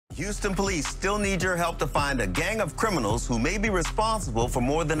Houston police still need your help to find a gang of criminals who may be responsible for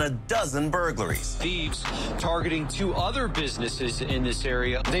more than a dozen burglaries. Thieves targeting 2 other businesses in this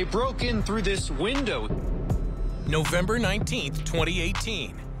area. They broke in through this window. November 19th,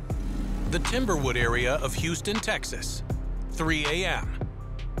 2018. The Timberwood area of Houston, Texas. 3 a.m.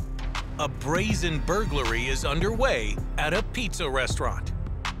 A brazen burglary is underway at a pizza restaurant.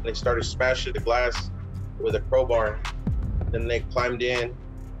 They started smashing the glass with a crowbar. Then they climbed in.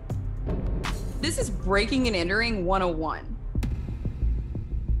 This is breaking and entering 101.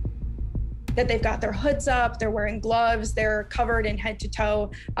 That they've got their hoods up, they're wearing gloves, they're covered in head to toe,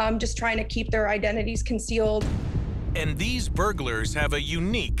 just trying to keep their identities concealed. And these burglars have a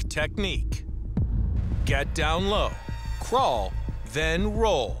unique technique. Get down low, crawl, then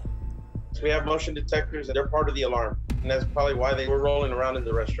roll. So we have motion detectors, and they're part of the alarm. And that's probably why they were rolling around in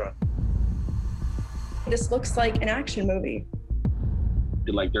the restaurant. This looks like an action movie.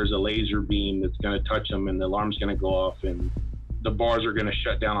 Like there's a laser beam that's going to touch them, and the alarm's going to go off, and the bars are going to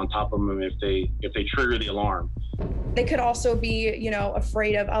shut down on top of them if they trigger the alarm. They could also be, you know,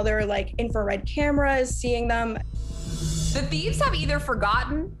 afraid of other like infrared cameras seeing them. The thieves have either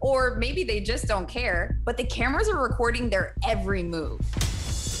forgotten or maybe they just don't care, but the cameras are recording their every move.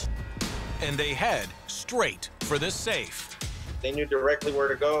 And they head straight for the safe. They knew directly where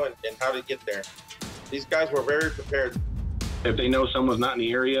to go and how to get there. These guys were very prepared. If they know someone's not in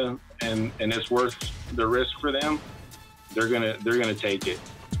the area and it's worth the risk for them, they're gonna take it.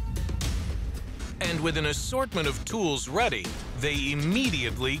 And with an assortment of tools ready, they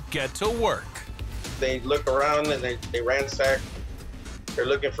immediately get to work. They look around and they ransack. They're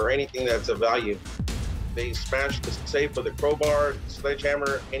looking for anything that's of value. They smashed the safe with a crowbar,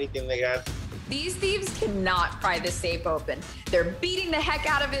 sledgehammer, anything they had. These thieves cannot pry the safe open. They're beating the heck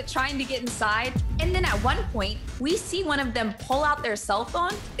out of it, trying to get inside. And then at one point, we see one of them pull out their cell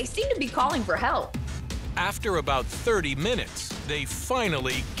phone. They seem to be calling for help. After about 30 minutes, they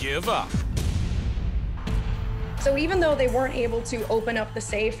finally give up. So even though they weren't able to open up the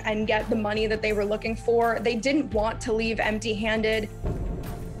safe and get the money that they were looking for, they didn't want to leave empty-handed.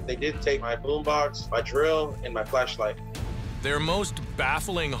 They did take my boombox, my drill, and my flashlight. Their most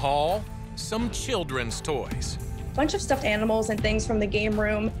baffling haul? Some children's toys. A bunch of stuffed animals and things from the game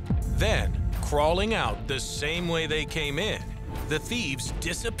room. Then, crawling out the same way they came in, the thieves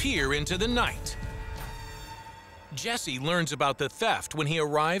disappear into the night. Jesse learns about the theft when he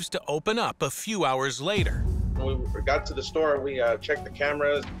arrives to open up a few hours later. When we got to the store, we checked the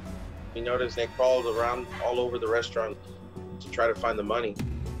cameras. We noticed they crawled around all over the restaurant to try to find the money.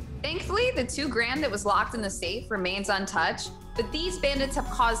 Thankfully, the $2,000 that was locked in the safe remains untouched, but these bandits have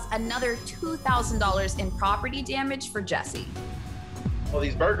caused another $2,000 in property damage for Jesse. Well,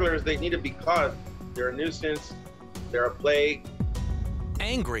 these burglars, they need to be caught. They're a nuisance. They're a plague.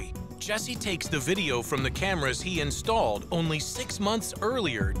 Angry, Jesse takes the video from the cameras he installed only 6 months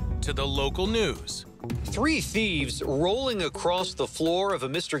earlier to the local news. 3 thieves rolling across the floor of a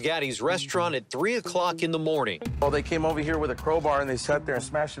Mr. Gaddy's restaurant at 3 o'clock in the morning. Well, they came over here with a crowbar and they sat there and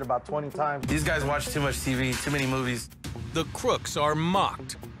smashed it about 20 times. These guys watch too much TV, too many movies. The crooks are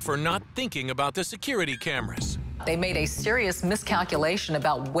mocked for not thinking about the security cameras. They made a serious miscalculation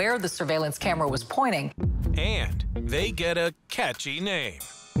about where the surveillance camera was pointing. And they get a catchy name.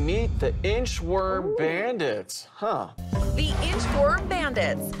 Meet the Inchworm Bandits, huh? The Inchworm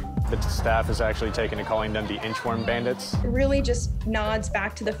Bandits. The staff is actually taken to calling them the Inchworm Bandits. It really just nods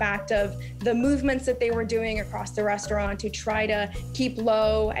back to the fact of the movements that they were doing across the restaurant to try to keep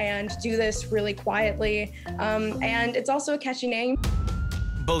low and do this really quietly. And it's also a catchy name.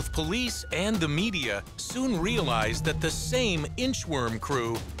 Both police and the media soon realize that the same Inchworm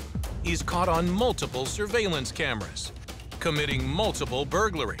crew is caught on multiple surveillance cameras, committing multiple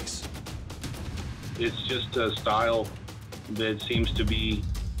burglaries. It's just a style that seems to be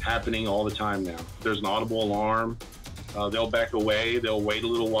happening all the time now. There's an audible alarm. They'll back away. They'll wait a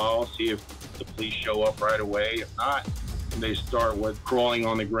little while, see if the police show up right away. If not, they start with crawling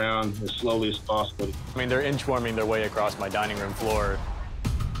on the ground as slowly as possible. I mean, they're inchworming their way across my dining room floor.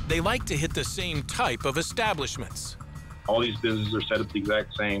 They like to hit the same type of establishments. All these businesses are set up the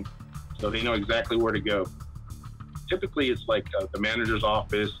exact same, so they know exactly where to go. Typically, it's like the manager's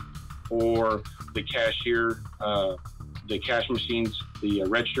office or the cashier, the cash machines, the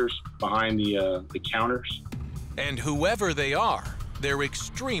registers behind the counters. And whoever they are, they're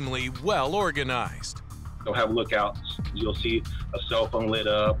extremely well organized. They'll have lookouts. You'll see a cell phone lit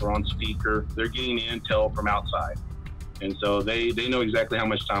up or on speaker. They're getting intel from outside. And so they know exactly how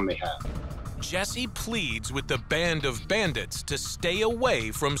much time they have. Jesse pleads with the band of bandits to stay away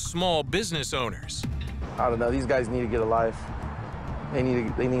from small business owners. I don't know, these guys need to get a life.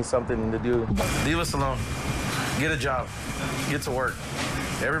 They need something to do. Leave us alone. Get a job. Get to work.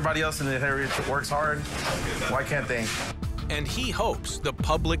 Everybody else in the area works hard. Why can't they? And he hopes the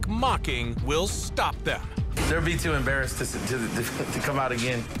public mocking will stop them. They'll be too embarrassed to come out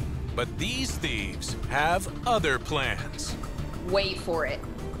again. But these thieves have other plans. Wait for it.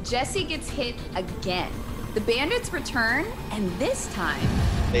 Jesse gets hit again. The bandits return, and this time...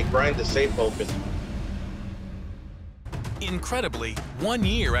 they grind the safe open. Incredibly, 1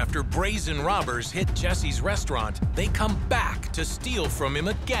 year after Brazen robbers hit Jesse's restaurant, they come back to steal from him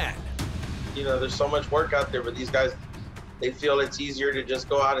again. You know, there's so much work out there, but these guys, they feel it's easier to just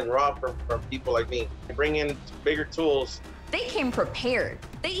go out and rob from people like me. They bring in bigger tools. They came prepared.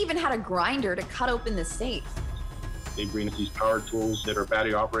 They even had a grinder to cut open the safe. They bring these power tools that are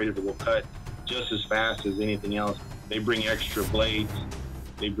battery operated that will cut just as fast as anything else. They bring extra blades.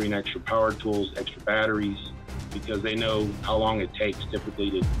 They bring extra power tools, extra batteries, because they know how long it takes typically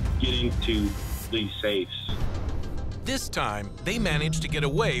to get into these safes. This time, they managed to get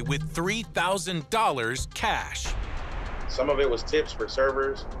away with $3,000 cash. Some of it was tips for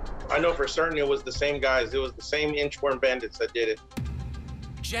servers. I know for certain it was the same guys. It was the same Inchworm bandits that did it.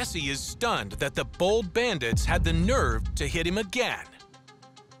 Jesse is stunned that the bold bandits had the nerve to hit him again.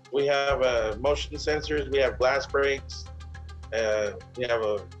 We have motion sensors. We have glass breaks. We have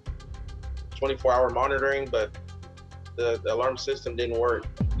a 24-hour monitoring, but the alarm system didn't work.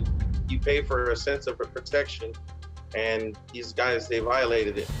 You pay for a sense of protection, and these guys, they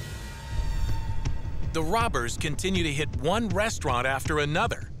violated it. The robbers continue to hit one restaurant after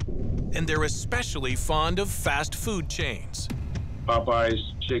another, and they're especially fond of fast food chains. Popeyes,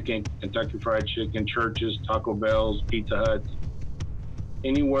 chicken, Kentucky Fried Chicken, Churches, Taco Bells, Pizza Huts.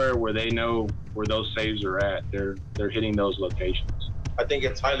 Anywhere where they know where those safes are at, they're hitting those locations. I think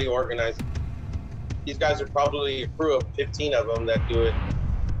it's highly organized. These guys are probably a crew of 15 of them that do it.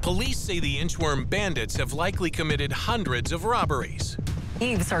 Police say the Inchworm bandits have likely committed hundreds of robberies.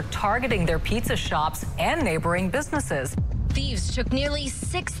 Thieves are targeting their pizza shops and neighboring businesses. Thieves took nearly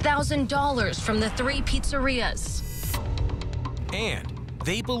 $6,000 from the 3 pizzerias. And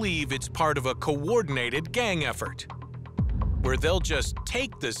they believe it's part of a coordinated gang effort, where they'll just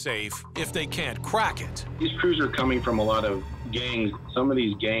take the safe if they can't crack it. These crews are coming from a lot of gangs. Some of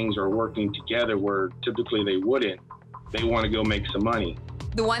these gangs are working together where typically they wouldn't. They want to go make some money.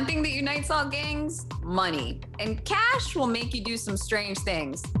 The one thing that unites all gangs? Money. And cash will make you do some strange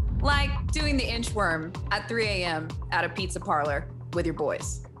things, like doing the Inchworm at 3 a.m. at a pizza parlor with your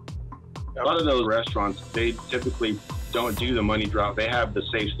boys. A lot of those restaurants, they typically don't do the money drop. They have the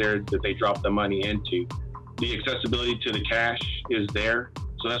safes there that they drop the money into. The accessibility to the cash is there,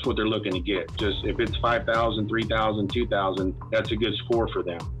 so that's what they're looking to get. Just if it's $5,000, $3,000, $2,000, that's a good score for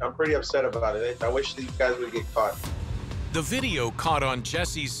them. I'm pretty upset about it. I wish these guys would get caught. The video caught on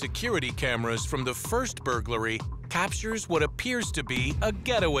Jesse's security cameras from the first burglary captures what appears to be a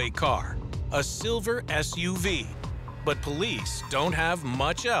getaway car, a silver SUV. But police don't have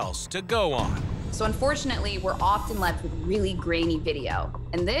much else to go on. So unfortunately, we're often left with really grainy video.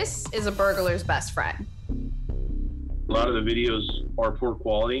 And this is a burglar's best friend. A lot of the videos are poor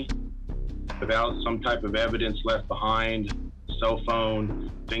quality. Without some type of evidence left behind, cell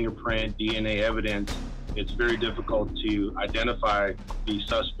phone, fingerprint, DNA evidence, it's very difficult to identify these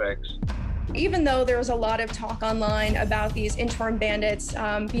suspects. Even though there was a lot of talk online about these Inchworm bandits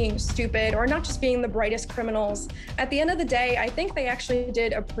being stupid or not just being the brightest criminals, at the end of the day, I think they actually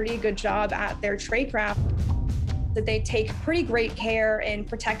did a pretty good job at their trade craft. That they take pretty great care in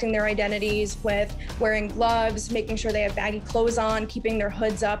protecting their identities with wearing gloves, making sure they have baggy clothes on, keeping their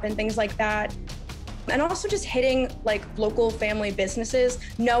hoods up and things like that. And also just hitting like local family businesses,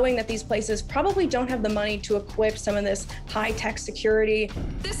 knowing that these places probably don't have the money to equip some of this high-tech security.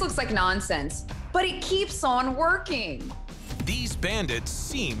 This looks like nonsense, but it keeps on working. These bandits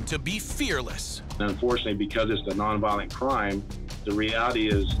seem to be fearless. And unfortunately, because it's a nonviolent crime, the reality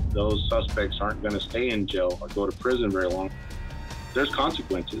is those suspects aren't going to stay in jail or go to prison very long. There's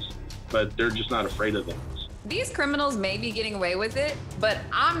consequences, but they're just not afraid of them. These criminals may be getting away with it, but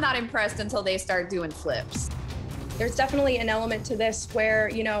I'm not impressed until they start doing flips. There's definitely an element to this where,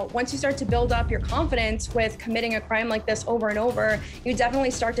 you know, once you start to build up your confidence with committing a crime like this over and over, you definitely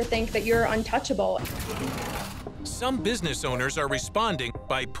start to think that you're untouchable. Some business owners are responding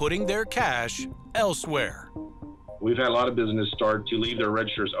by putting their cash elsewhere. We've had a lot of business start to leave their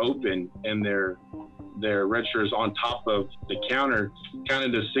registers open and their registers on top of the counter, kind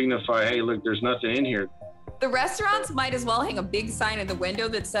of to signify, hey, look, there's nothing in here. The restaurants might as well hang a big sign in the window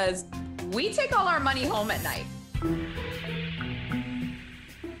that says, "We take all our money home at night."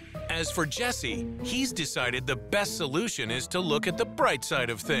 As for Jesse, he's decided the best solution is to look at the bright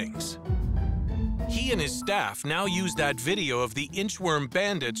side of things. He and his staff now use that video of the Inchworm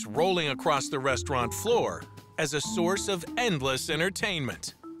bandits rolling across the restaurant floor as a source of endless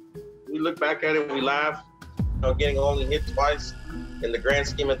entertainment. We look back at it, we laugh. You know, getting only hit twice in the grand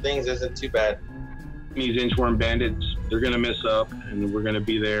scheme of things isn't too bad. These Inchworm bandits, they're going to mess up, and we're going to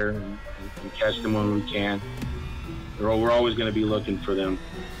be there and catch them when we can. We're always going to be looking for them.